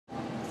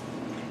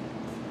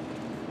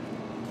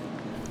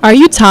Are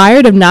you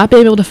tired of not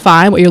being able to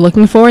find what you're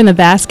looking for in the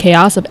vast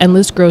chaos of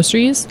endless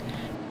groceries?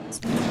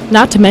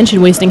 Not to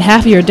mention wasting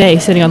half of your day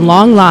sitting on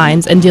long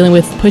lines and dealing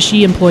with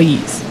pushy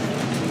employees.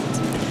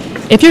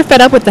 If you're fed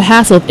up with the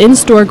hassle of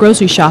in-store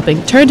grocery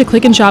shopping, turn to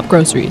Click and Shop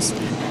Groceries.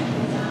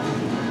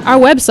 Our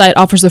website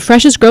offers the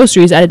freshest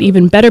groceries at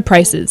even better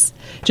prices.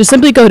 Just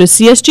simply go to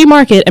CSG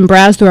Market and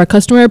browse through our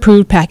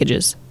customer-approved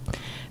packages.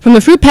 From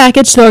the fruit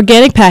package to the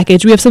organic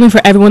package, we have something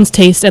for everyone's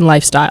taste and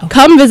lifestyle.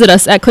 Come visit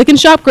us at Click and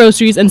Shop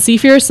Groceries and see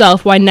for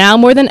yourself why now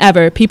more than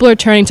ever, people are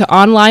turning to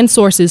online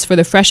sources for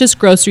the freshest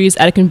groceries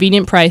at a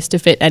convenient price to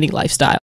fit any lifestyle.